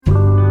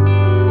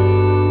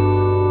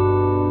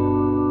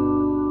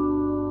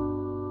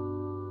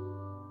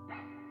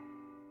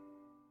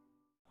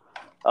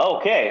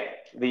Okay,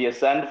 the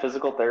Ascend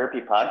Physical Therapy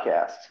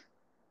Podcast.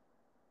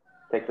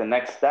 Take the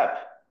next step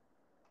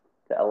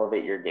to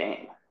elevate your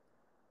game.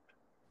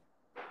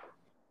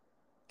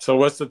 So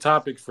what's the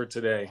topic for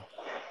today?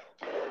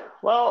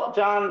 Well,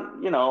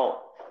 John,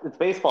 it's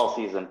baseball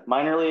season.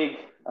 Minor league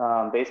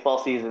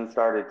baseball season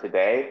started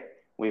today.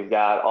 We've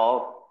got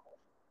all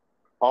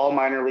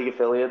minor league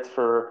affiliates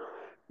for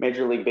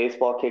Major League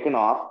Baseball kicking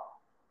off.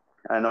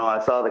 I know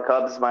I saw the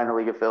Cubs minor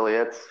league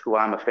affiliates, who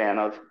I'm a fan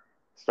of,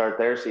 start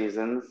their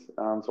seasons.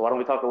 So why don't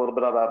we talk a little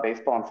bit about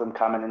baseball and some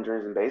common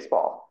injuries in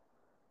baseball?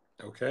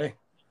 Okay.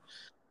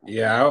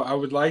 Yeah, I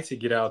would like to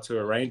get out to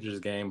a Rangers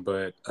game,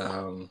 but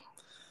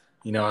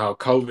you know how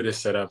COVID is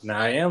set up. Now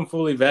I am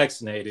fully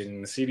vaccinated,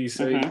 and the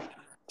CDC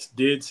Mm-hmm.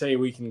 did say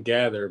we can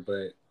gather,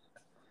 but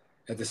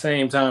at the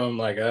same time, I'm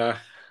like, I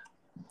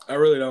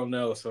really don't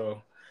know.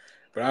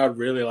 But I would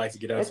really like to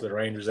get out to the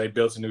Rangers. They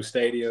built a new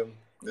stadium.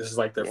 This is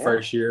like their Yeah.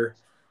 first year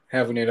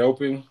having it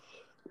open.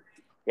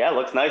 Yeah, it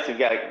looks nice. You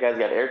guys got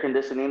air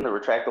conditioning, the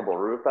retractable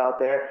roof out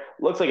there.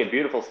 Looks like a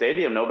beautiful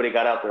stadium. Nobody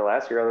got out there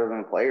last year other than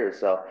the players.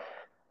 So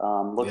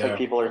looks like Yeah.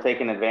 people are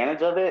taking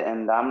advantage of it,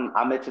 and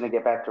I'm itching to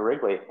get back to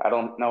Wrigley. I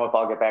don't know if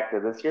I'll get back to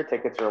this year.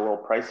 Tickets are a little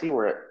pricey.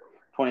 We're at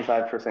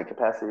 25%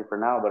 capacity for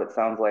now, but it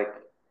sounds like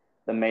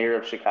the mayor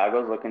of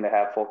Chicago is looking to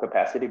have full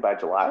capacity by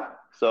July.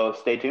 So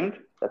stay tuned.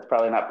 That's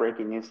probably not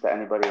breaking news to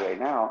anybody right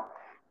now,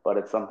 but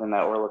it's something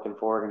that we're looking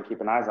forward and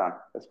keeping eyes on,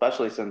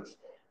 especially since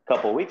a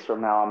couple of weeks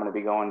from now I'm going to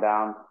be going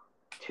down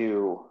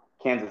to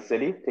Kansas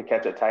City to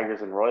catch a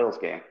Tigers and Royals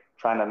game,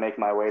 trying to make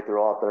my way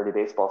through all 30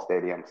 baseball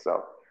stadiums.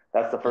 So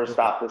that's the first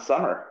stop this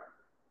summer.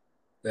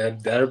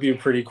 That'd be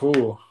pretty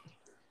cool.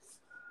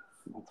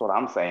 That's what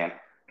I'm saying.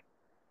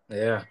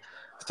 Yeah.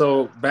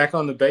 So back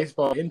on the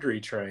baseball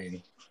injury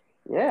train.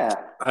 Yeah.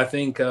 I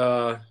think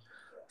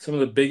some of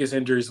the biggest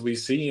injuries we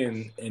see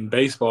in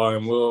baseball,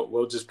 and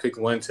we'll just pick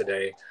one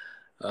today,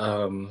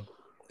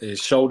 is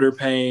shoulder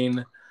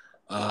pain,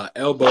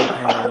 elbow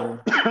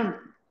pain,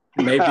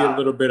 maybe a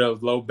little bit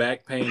of low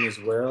back pain as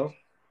well.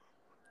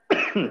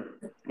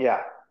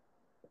 Yeah.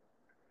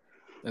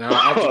 And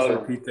I'll just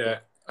repeat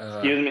that.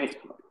 Excuse me.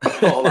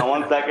 Hold on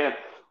one second.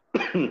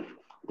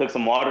 Took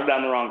some water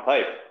down the wrong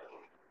pipe.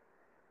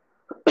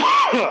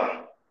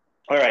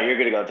 All right, you're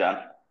good to go, John.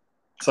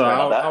 So Sorry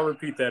about I'll that.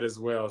 repeat that as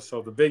well.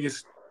 So the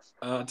biggest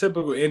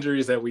typical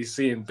injuries that we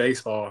see in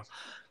baseball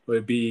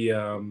would be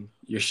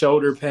your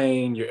shoulder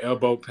pain, your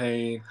elbow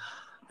pain,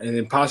 and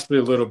then possibly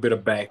a little bit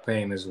of back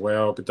pain as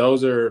well. But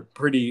those are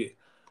pretty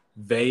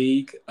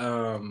vague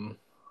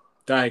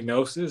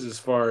diagnoses as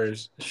far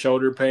as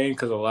shoulder pain,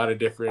 because a lot of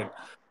different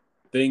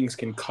things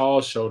can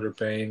cause shoulder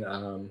pain.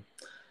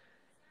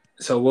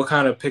 So we'll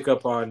kind of pick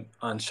up on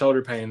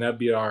shoulder pain. That'd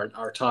be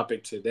our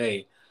topic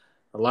today.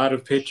 A lot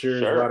of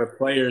pitchers, a lot Sure. of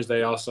players,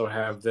 they also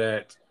have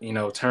that,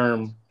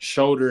 term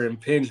shoulder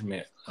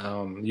impingement.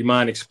 You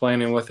mind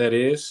explaining what that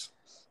is?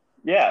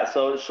 Yeah,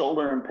 so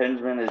shoulder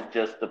impingement is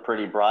just a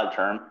pretty broad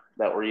term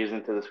that we're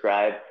using to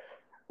describe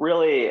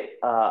really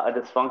a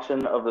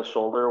dysfunction of the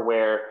shoulder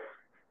where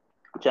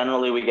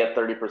generally we get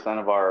 30%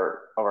 of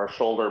our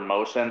shoulder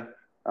motion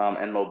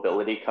and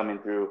mobility coming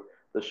through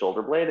the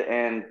shoulder blade.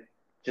 And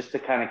just to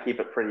kind of keep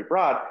it pretty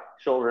broad,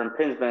 shoulder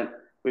impingement,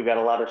 we've got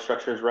a lot of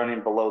structures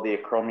running below the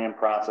acromion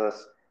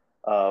process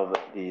of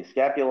the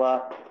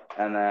scapula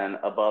and then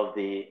above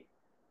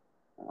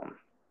um,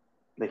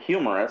 the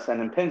humerus.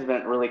 And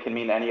impingement really can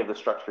mean any of the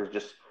structures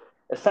just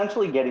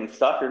essentially getting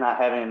stuck or not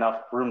having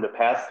enough room to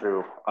pass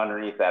through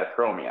underneath that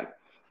acromion.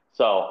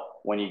 So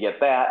when you get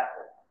that,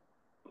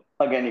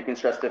 again, you can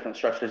stress different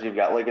structures. You've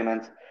got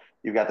ligaments,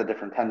 you've got the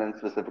different tendons,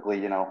 specifically,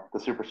 the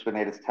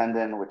supraspinatus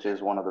tendon, which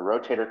is one of the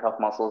rotator cuff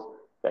muscles.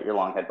 You've got your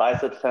long head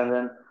biceps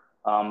tendon.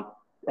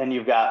 And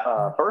you've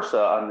got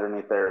bursa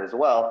underneath there as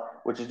well,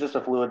 which is just a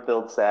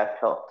fluid-filled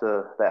sac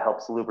that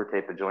helps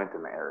lubricate the joint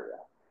in the area.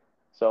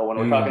 So when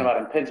we're talking Mm. about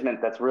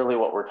impingement, that's really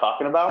what we're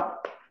talking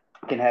about.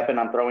 It can happen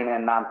on throwing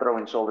and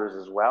non-throwing shoulders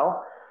as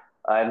well,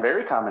 and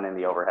very common in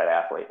the overhead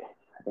athlete.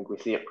 I think we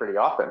see it pretty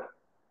often.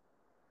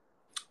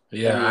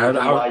 Yeah, Any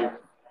reason why?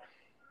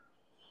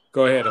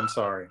 go ahead. I'm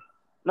sorry.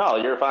 No,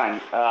 you're fine.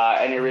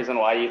 Any reason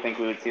why you think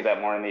we would see that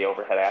more in the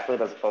overhead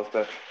athlete as opposed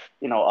to,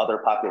 other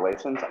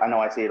populations? I know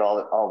I see it all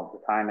the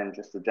time in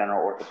just the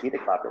general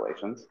orthopedic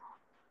populations.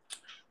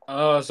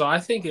 So I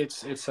think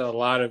it's a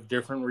lot of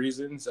different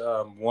reasons.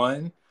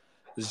 One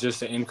is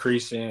just an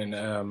increase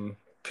in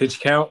pitch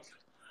count.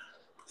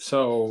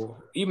 So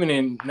even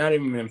in not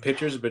even in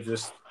pitchers, but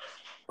just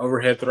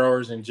overhead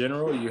throwers in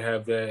general, you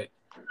have that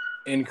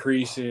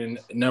increase in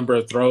number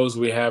of throws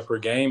we have per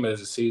game as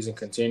the season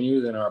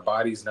continues, and our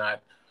body's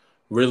not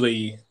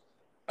really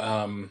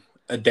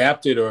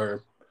adapted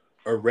or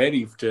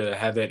ready to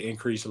have that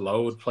increased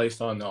load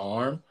placed on the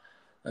arm.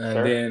 And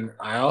Sure. then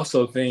I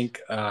also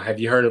think, have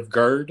you heard of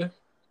GERD?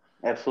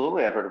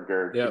 Absolutely. I've heard of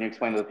GERD. Can you Yep.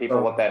 explain to the people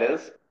So, what that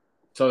is?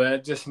 so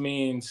that just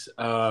means,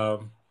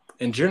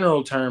 in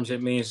general terms,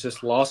 it means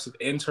just loss of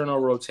internal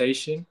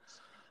rotation.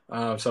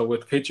 So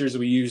with pitchers,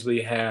 we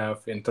usually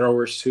have, and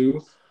throwers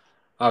too,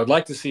 I would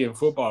like to see in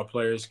football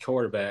players,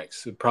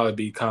 quarterbacks would probably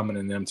be common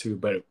in them too.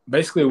 But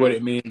basically, what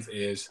Mm-hmm. it means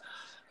is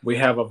we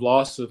have a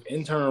loss of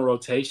internal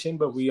rotation,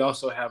 but we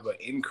also have an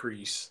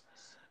increase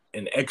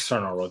in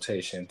external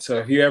rotation. So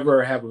if you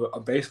ever have a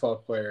baseball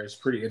player, it's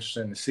pretty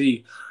interesting to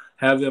see.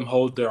 Have them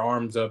hold their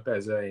arms up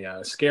as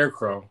a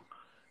scarecrow,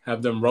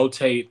 have them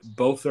rotate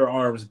both their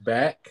arms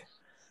back,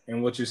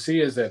 and what you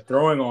see is that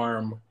throwing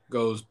arm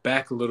goes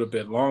back a little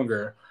bit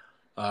longer,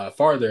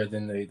 farther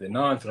than the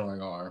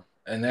non-throwing arm.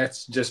 And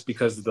that's just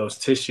because those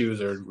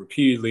tissues are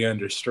repeatedly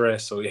under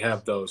stress. So we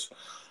have those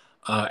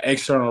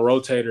external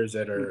rotators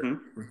that are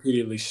Mm-hmm.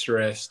 repeatedly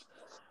stressed.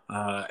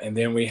 And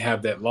then we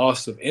have that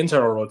loss of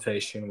internal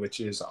rotation, which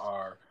is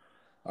our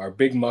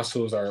big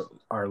muscles, our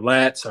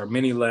lats, our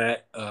mini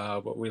lat,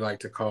 what we like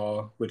to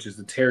call, which is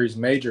the teres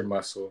major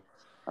muscle.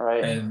 All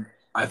right. And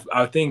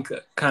I think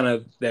kind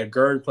of that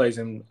GERD plays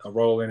a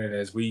role in it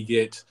as we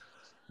get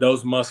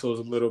those muscles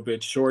a little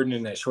bit shortened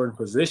in that shortened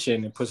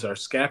position. It puts our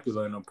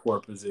scapula in a poor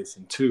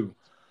position too.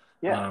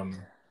 Yeah.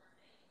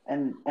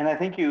 And I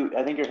think you're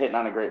hitting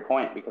on a great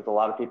point, because a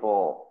lot of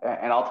people,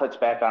 and I'll touch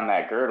back on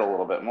that GERD a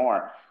little bit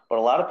more, but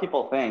a lot of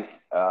people think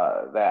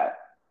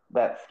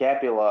that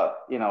scapula,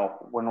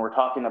 when we're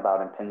talking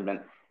about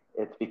impingement,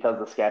 it's because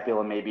the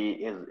scapula maybe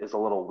is a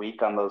little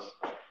weak on those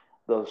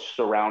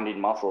surrounding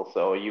muscles.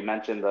 So you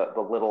mentioned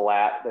the little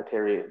lat, the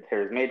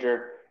teres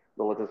major,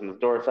 the latissimus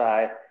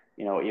dorsi,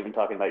 even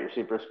talking about your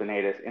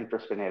supraspinatus,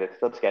 infraspinatus,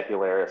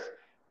 subscapularis,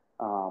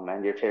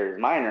 and your teres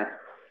minor.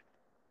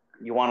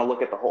 You want to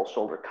look at the whole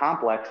shoulder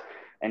complex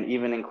and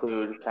even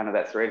include kind of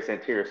that serratus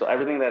anterior. So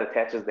everything that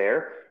attaches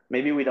there,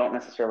 maybe we don't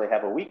necessarily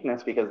have a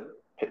weakness because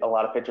a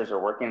lot of pitchers are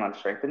working on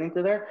strengthening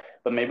through there,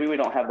 but maybe we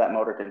don't have that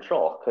motor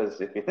control.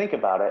 Because if you think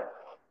about it,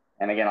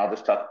 and again, I'll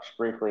just touch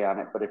briefly on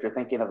it, but if you're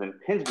thinking of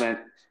impingement,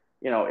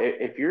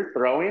 if you're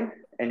throwing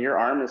and your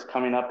arm is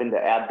coming up into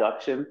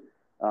abduction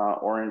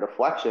or into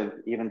flexion,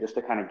 even just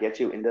to kind of get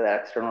you into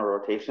that external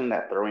rotation,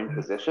 that throwing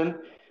position,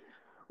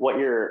 what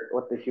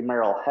the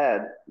humeral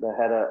head, the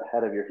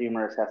head of your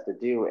humerus has to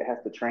do, it has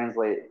to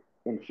translate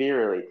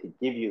inferiorly to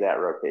give you that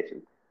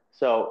rotation.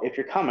 So if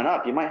you're coming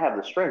up, you might have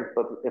the strength,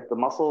 but if the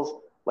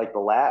muscles like the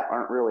lat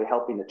aren't really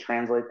helping to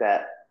translate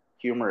that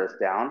humerus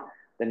down,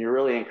 then you're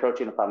really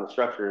encroaching upon the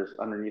structures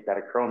underneath that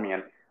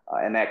acromion,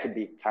 and that could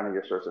be kind of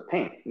your source of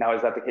pain. Now,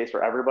 is that the case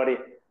for everybody?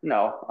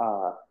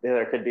 No.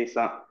 There could be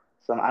some,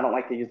 I don't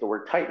like to use the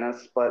word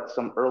tightness, but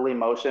some early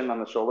motion on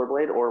the shoulder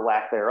blade or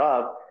lack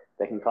thereof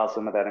that can cause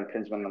some of that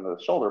impingement on the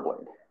shoulder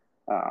blade.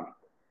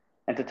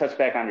 And to touch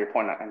back on your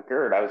point on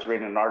GERD, I was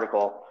reading an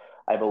article,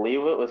 I believe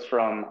it was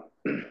from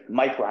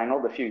Mike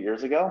Reinold a few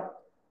years ago,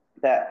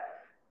 that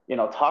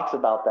talks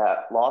about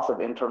that loss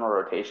of internal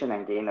rotation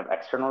and gain of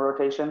external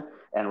rotation,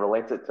 and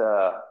relates it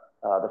to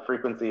the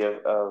frequency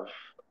of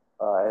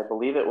I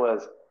believe it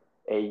was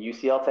a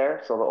UCL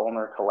tear, so the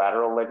ulnar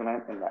collateral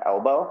ligament in the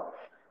elbow.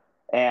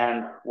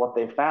 And what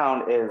they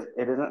found is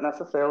it isn't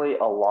necessarily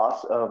a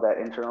loss of that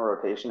internal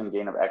rotation and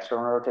gain of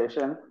external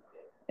rotation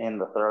in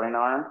the throwing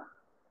arm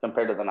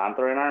compared to the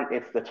non-throwing arm.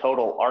 It's the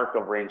total arc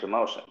of range of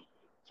motion.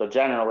 So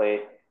generally,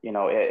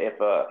 if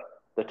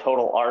the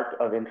total arc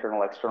of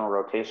internal external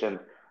rotation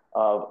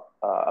of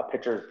a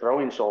pitcher's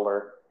throwing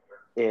shoulder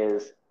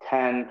is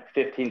 10,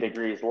 15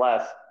 degrees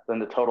less than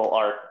the total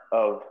arc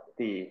of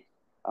the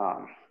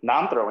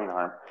non-throwing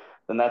arm,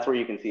 then that's where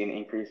you can see an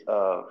increase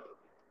of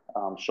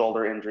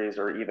shoulder injuries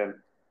or even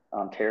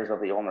tears of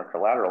the ulnar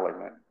collateral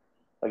ligament.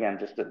 Again,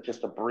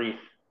 just a brief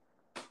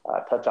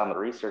touch on the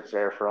research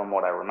there from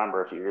what I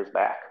remember a few years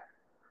back.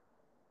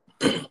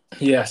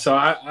 Yeah, so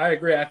I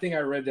agree. I think I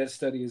read that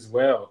study as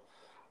well.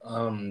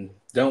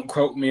 Don't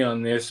quote me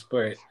on this,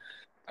 but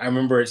I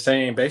remember it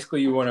saying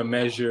basically you want to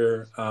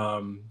measure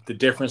the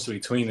difference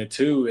between the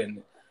two.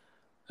 And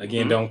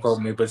again, don't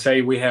quote me, but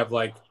say we have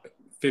like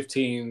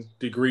 15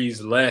 degrees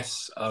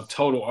less of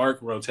total arc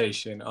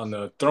rotation on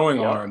the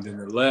throwing arm than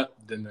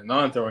the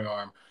non-throwing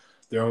arm.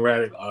 They're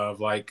on of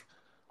like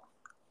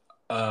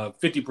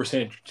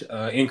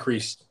 50%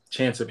 increased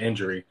chance of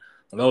injury.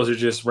 And those are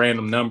just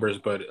random numbers,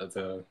 but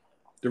the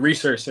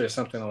research says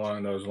something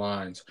along those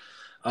lines.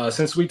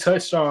 Since we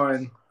touched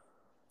on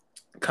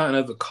kind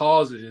of the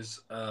causes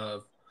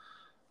of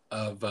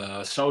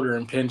shoulder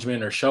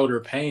impingement or shoulder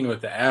pain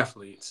with the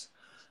athletes,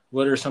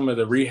 what are some of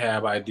the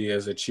rehab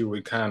ideas that you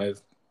would kind of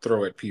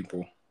throw at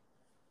people?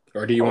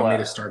 Or do you want me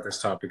to start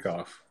this topic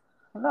off?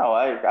 No,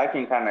 I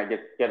can kind of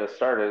get us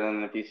started,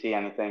 and if you see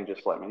anything,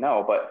 just let me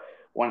know. But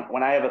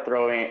when I have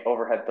a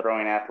overhead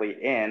throwing athlete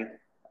in,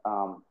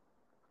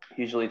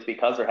 usually it's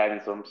because they're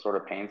having some sort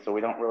of pain. So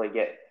we don't really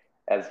get,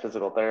 as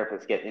physical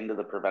therapists, get into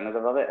the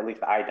preventative of it. At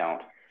least I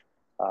don't,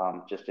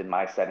 just in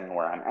my setting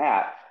where I'm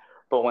at.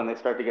 But when they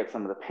start to get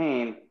some of the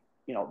pain,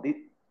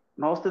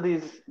 most of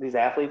these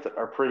athletes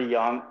are pretty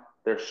young.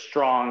 They're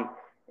strong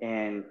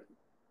in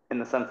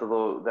the sense of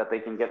that they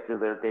can get through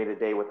their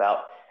day-to-day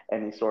without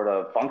any sort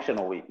of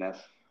functional weakness.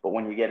 But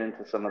when you get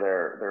into some of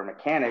their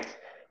mechanics,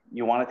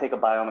 you want to take a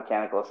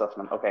biomechanical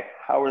assessment. Okay,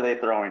 how are they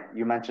throwing?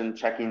 You mentioned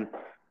checking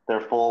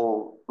their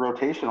full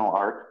rotational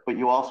arc, but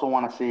you also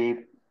want to see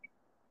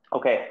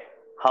Okay,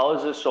 how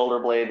is this shoulder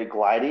blade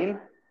gliding?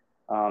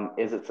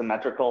 Is it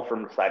symmetrical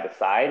from side to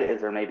side?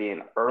 Is there maybe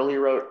an early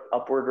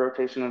upward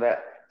rotation of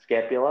that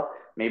scapula?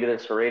 Maybe the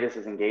serratus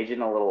is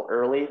engaging a little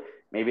early.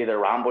 Maybe the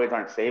rhomboids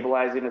aren't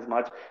stabilizing as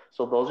much.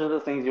 So those are the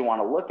things you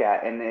want to look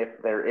at. And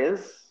if there is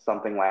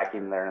something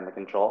lacking there in the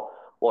control,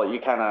 well, you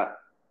kind of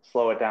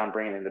slow it down,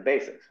 bring it into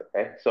basics.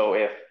 Okay. So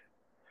if,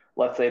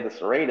 let's say, the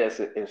serratus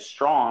is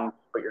strong,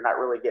 but you're not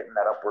really getting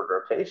that upward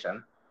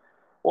rotation,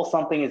 well,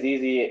 something as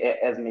easy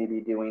as maybe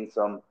doing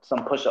some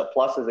push-up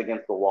pluses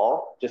against the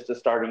wall just to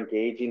start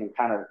engaging and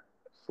kind of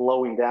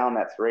slowing down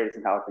that serratus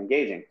and how it's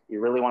engaging. You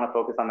really want to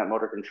focus on that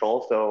motor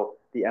control. So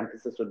the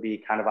emphasis would be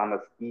kind of on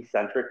the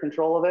eccentric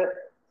control of it,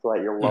 so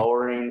that you're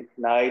lowering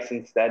nice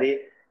and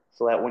steady,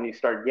 so that when you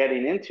start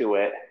getting into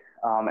it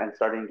and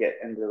starting to get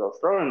into those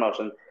throwing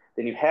motions,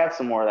 then you have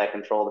some more of that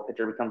control. The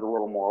pitcher becomes a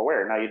little more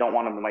aware. Now, you don't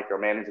want them to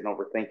micromanage and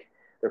overthink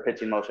their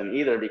pitching motion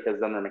either, because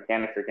then their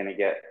mechanics are going to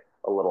get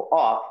a little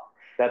off.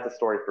 That's a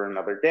story for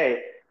another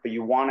day, but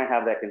you want to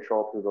have that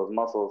control through those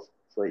muscles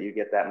so that you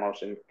get that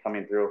motion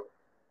coming through,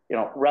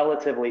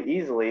 relatively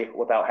easily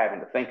without having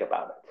to think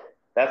about it.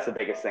 That's the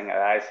biggest thing that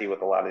I see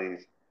with a lot of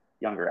these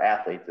younger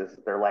athletes, is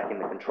they're lacking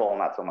the control,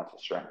 not so much the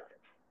strength.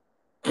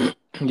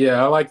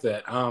 Yeah, I like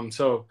that.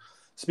 So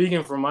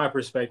speaking from my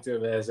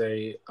perspective as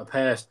a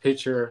past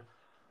pitcher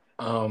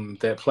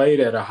that played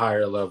at a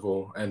higher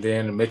level, and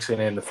then mixing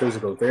in the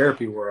physical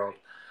therapy world,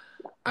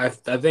 I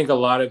think a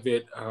lot of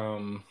it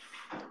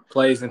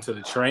plays into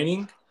the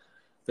training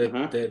that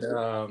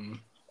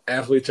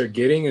athletes are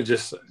getting, and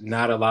just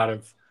not a lot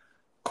of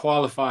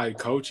qualified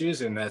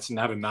coaches, and that's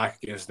not a knock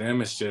against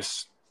them. It's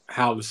just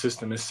how the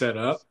system is set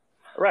up.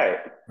 Right.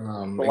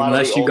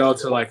 Unless you go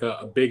to like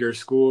a bigger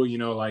school,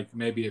 like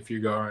maybe if you're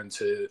going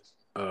to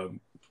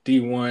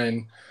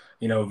D1,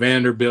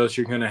 Vanderbilt,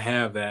 you're going to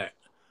have that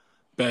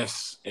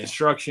best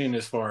instruction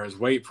as far as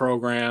weight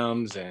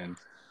programs and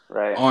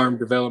arm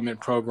development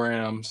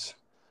programs.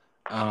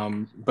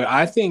 But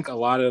I think a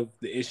lot of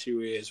the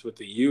issue is with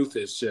the youth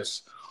is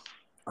just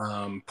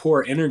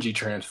poor energy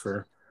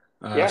transfer.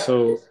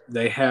 So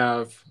they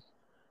have,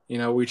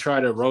 we try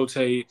to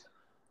rotate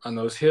on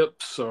those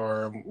hips,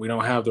 or we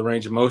don't have the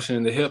range of motion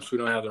in the hips. We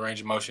don't have the range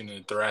of motion in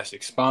the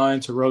thoracic spine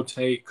to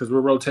rotate, because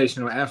we're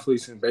rotational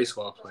athletes and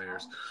baseball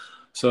players.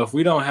 So if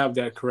we don't have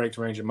that correct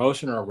range of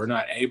motion, or we're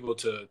not able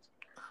to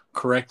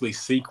correctly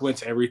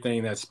sequence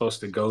everything that's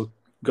supposed to go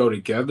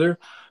together,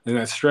 then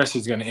that stress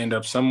is going to end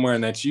up somewhere,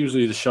 and that's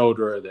usually the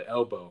shoulder or the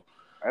elbow.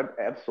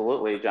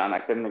 Absolutely, John. I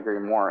couldn't agree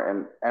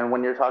more. And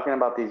when you're talking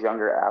about these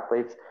younger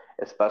athletes,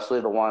 especially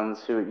the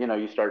ones who,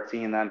 you start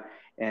seeing them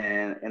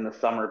in the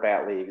summer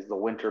bat leagues, the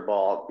winter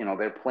ball,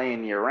 they're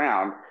playing year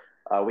round.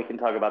 We can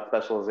talk about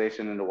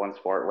specialization into one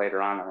sport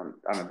later on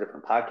a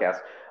different podcast.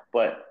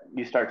 But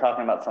you start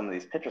talking about some of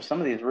these pitchers, some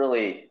of these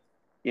really,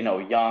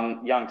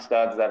 young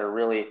studs that are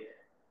really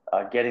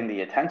getting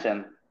the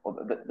attention.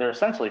 Well, they're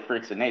essentially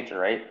freaks of nature,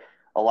 right?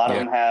 A lot of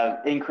them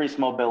have increased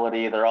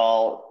mobility. They're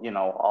all,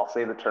 I'll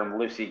say the term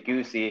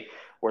loosey-goosey,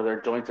 where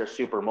their joints are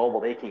super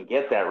mobile. They can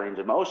get that range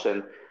of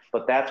motion,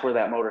 but that's where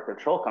that motor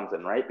control comes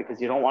in, right?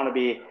 Because you don't want to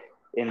be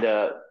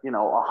into,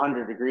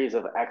 100 degrees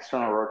of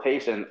external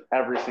rotation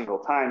every single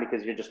time,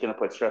 because you're just going to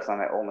put stress on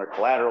that ulnar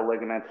collateral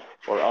ligament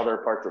or other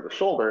parts of the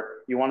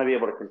shoulder. You want to be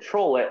able to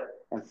control it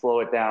and slow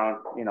it down,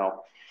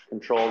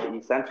 controlled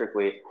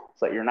eccentrically,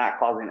 so that you're not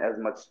causing as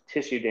much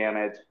tissue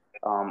damage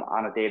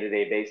on a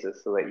day-to-day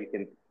basis, so that you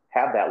can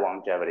have that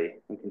longevity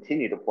and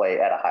continue to play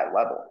at a high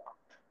level.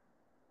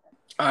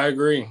 I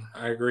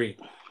agree.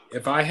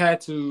 If I had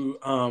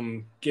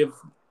to give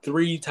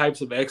 3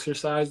 types of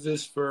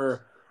exercises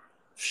for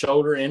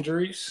shoulder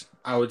injuries,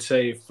 I would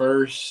say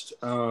first,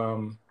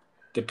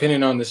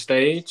 depending on the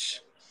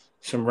stage,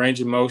 some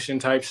range of motion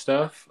type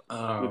stuff,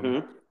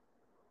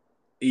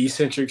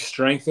 eccentric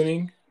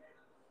strengthening.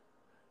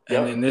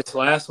 And then this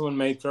last one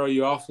may throw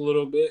you off a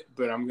little bit,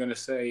 but I'm going to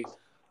say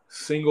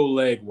single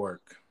leg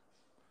work.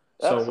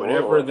 So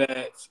whatever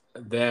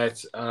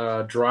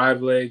that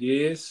drive leg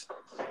is,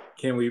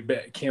 can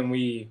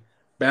we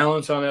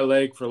balance on that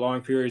leg for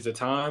long periods of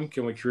time?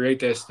 Can we create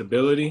that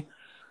stability?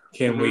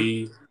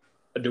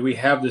 Do we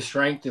have the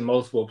strength in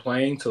multiple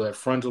planes? So that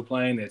frontal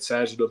plane, that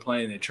sagittal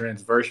plane, that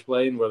transverse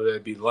plane, whether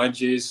it be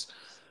lunges,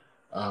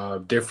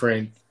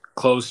 different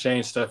closed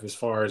chain stuff as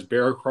far as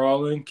barrel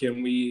crawling.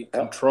 Can we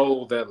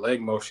control that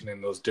leg motion in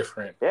those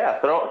different?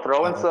 Yeah,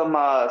 throw in some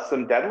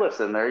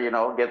deadlifts in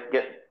there. Get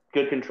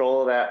good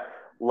control of that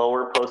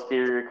lower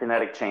posterior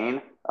kinetic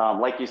chain.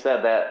 Like you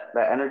said, that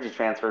energy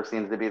transfer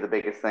seems to be the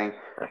biggest thing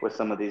with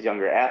some of these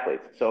younger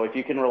athletes. So if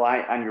you can rely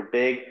on your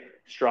big,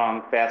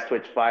 strong, fast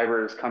twitch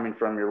fibers coming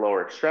from your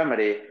lower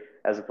extremity,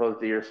 as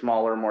opposed to your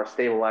smaller, more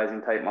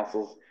stabilizing type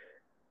muscles,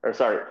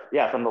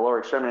 from the lower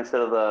extremity instead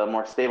of the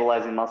more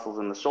stabilizing muscles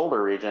in the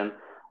shoulder region,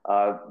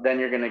 then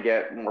you're going to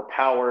get more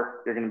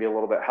power. You're going to be a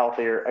little bit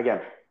healthier.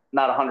 Again,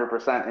 not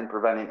 100% in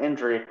preventing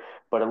injury,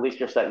 but at least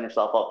you're setting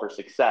yourself up for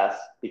success,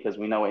 because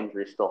we know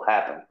injuries still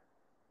happen.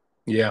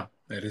 Yeah,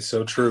 that is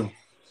so true.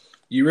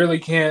 You really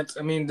can't.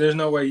 I mean, there's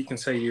no way you can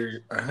say you're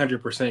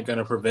 100% going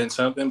to prevent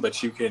something,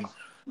 but you can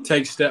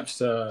take steps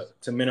to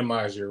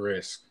minimize your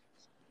risk.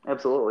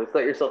 Absolutely.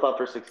 Set yourself up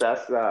for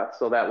success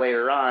so that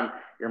later on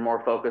you're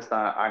more focused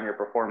on your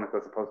performance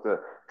as opposed to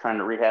trying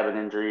to rehab an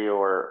injury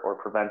or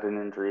prevent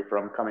an injury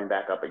from coming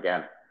back up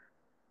again.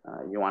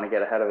 You want to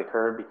get ahead of the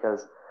curve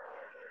because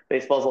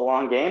baseball's a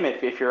long game.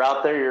 If you're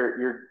out there,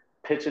 you're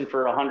pitching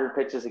for 100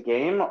 pitches a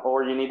game,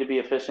 or you need to be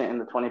efficient in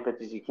the 20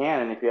 pitches you can.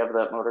 And if you have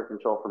that motor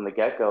control from the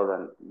get-go,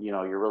 then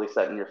you're really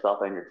setting yourself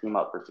and your team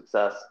up for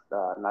success,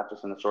 not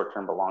just in the short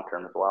term but long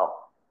term as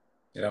well.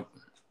 Yep,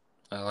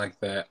 I like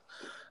that.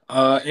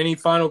 Any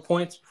final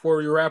points before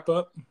we wrap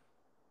up?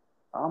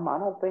 I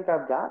don't think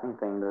I've got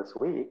anything this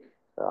week.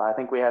 I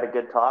think we had a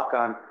good talk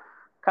on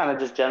kind of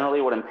just generally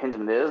what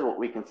impingement is, what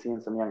we can see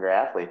in some younger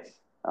athletes.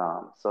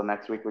 So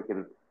next week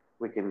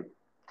we can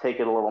take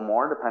it a little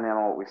more depending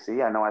on what we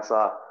see. I know I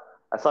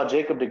saw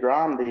Jacob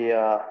deGrom,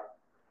 the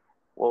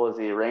what was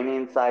he,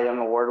 reigning Cy Young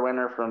Award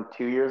winner from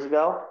 2 years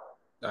ago.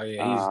 Oh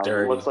yeah, he's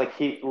dirty.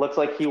 Looks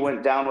like he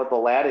went down with a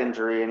lat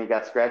injury and he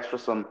got scratched for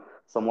some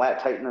lat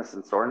tightness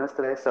and soreness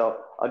today. So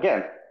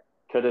again,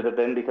 could it have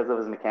been because of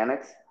his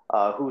mechanics?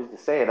 Who's to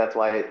say? That's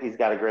why he's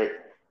got a great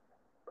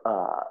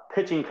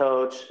pitching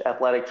coach,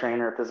 athletic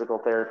trainer, physical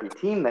therapy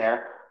team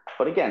there.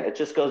 But again, it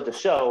just goes to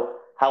show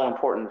how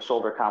important the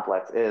shoulder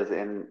complex is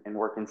in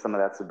working some of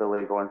that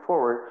stability going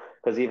forward.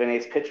 Because even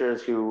ace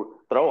pitchers who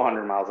throw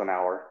 100 miles an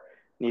hour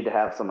need to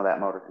have some of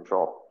that motor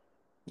control.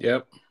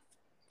 Yep.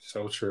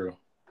 So true.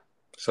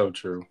 So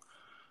true.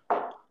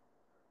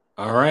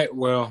 All right.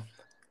 Well,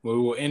 we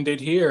will end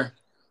it here.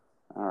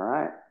 All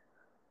right.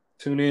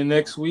 Tune in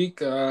next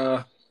week.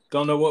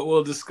 Don't know what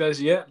we'll discuss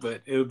yet,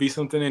 but it'll be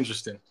something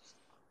interesting.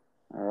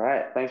 All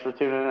right. Thanks for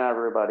tuning in,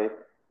 everybody.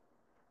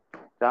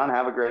 John,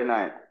 have a great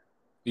night.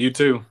 You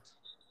too.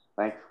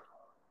 Thanks.